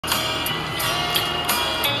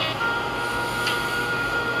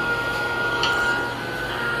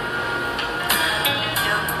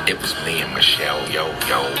Michelle,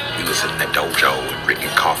 yo, we was in the dojo drinking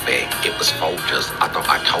coffee. It was Folgers. I thought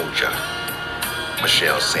I told ya.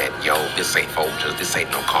 Michelle said, yo, this ain't Folgers, this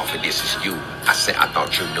ain't no coffee, this is you. I said, I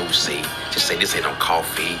thought you knew, see. She said, this ain't no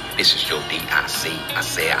coffee, this is your DIC. I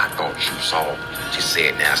said, I thought you saw. She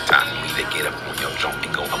said, now it's time for me to get up on your jaw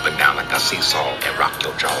and go up and down like a seesaw and rock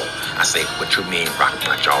your jaw. I said, what you mean rock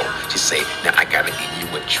my jaw? She said, now I gotta give you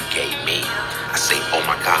what you gave me. I said, oh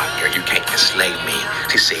my God, girl, you can't enslave me.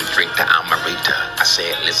 She said, drink the Amarita. I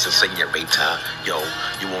said, listen, senorita, yo,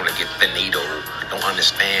 you wanna get the needle? Don't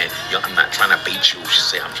understand, yo, I'm not trying to beat you. She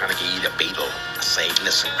said, I'm trying to give you the beetle. I say,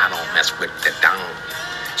 listen, I don't mess with the down.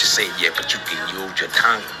 She said, yeah, but you can use your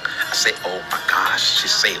tongue. I said, oh my gosh. She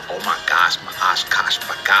said, oh my gosh, my gosh,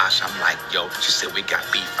 my gosh. I'm like, yo, she said, we got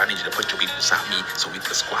beef. I need you to put your beef inside me so we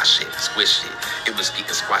can squash it, squish it. It was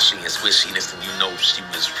getting squashy and swishy. Next thing you know, she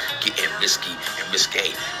was getting risky and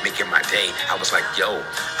risque, making my day. I was like, yo,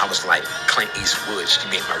 I was like Clint Eastwood. She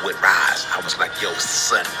made my wood rise. I was like, yo,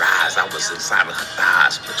 sunrise. I was inside of her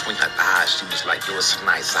thighs, between her thighs. She was like, yo, it's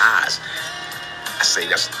nice eyes. I say,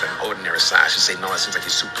 that's an ordinary size. She said, no, it seems like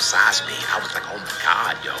you supersized me. I was like, oh my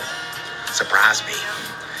God, yo, surprise me.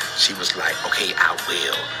 She was like, okay, I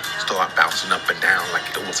will. Start bouncing up and down like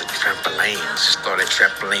it was a trampoline. She started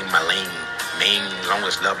trampoline my lane. Mean,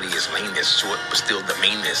 longest, loveliest, leanest, short, but still the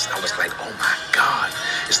meanest. I was like, oh my God.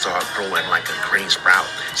 It started growing like a green sprout.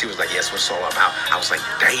 She was like, yes, what's all about? I was like,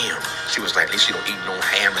 damn. She was like, at least you don't eat no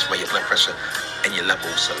ham. That's why your blood pressure and your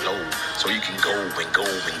levels are low. So you can go and go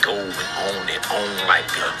and go and on like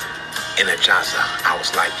a energizer. I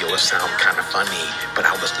was like, yo, it sound kind of funny. But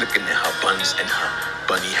I was looking at her buns and her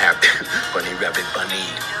bunny habit, bunny rabbit bunny.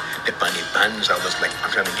 The bunny buns, I was like,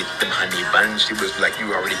 I'm trying to get them honey buns. She was like,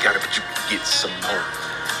 you already got it, but you can get some more.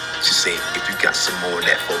 She said, if you got some more of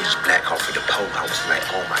that Folgers black coffee to pour. I was like,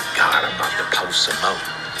 oh my God, I'm about to pour some more.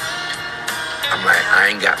 I'm like,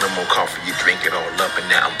 I ain't got no more coffee. You drink it all up and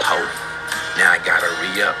now I'm pour. Now I gotta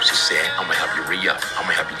re-up. She said, I'm gonna help you re-up. I'm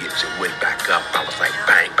gonna help you get your wood back up. I was like,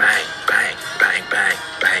 bang, bang, bang, bang, bang,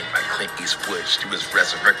 bang, like Clint Eastwood. She was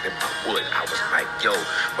resurrecting my wood. I was like, yo,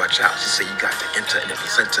 watch out. She said, you got to enter in the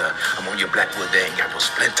placenta. I'm on your black wood there, ain't got no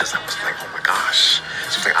splinters. I was like, oh my gosh.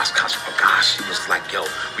 She was like, oh gosh. She was like, yo,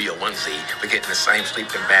 we a onesie. We're getting the same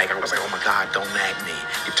sleeping bag. I was like, oh my God, don't nag me.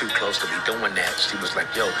 You're too close to me doing that. She was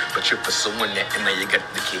like, yo, but you're pursuing that. And then you got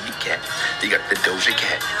the kitty cat. You got the doja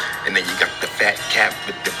cat. And then you got the fat cat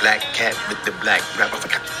with the black cat with the black rap. I was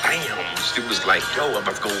like, damn. She was like, yo, I'm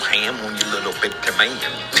about to go ham on you little bit man.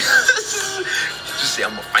 She said,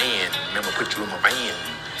 I'm a fan. Remember, put you in my van.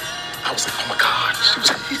 I was like, oh my God. She was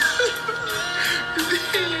like,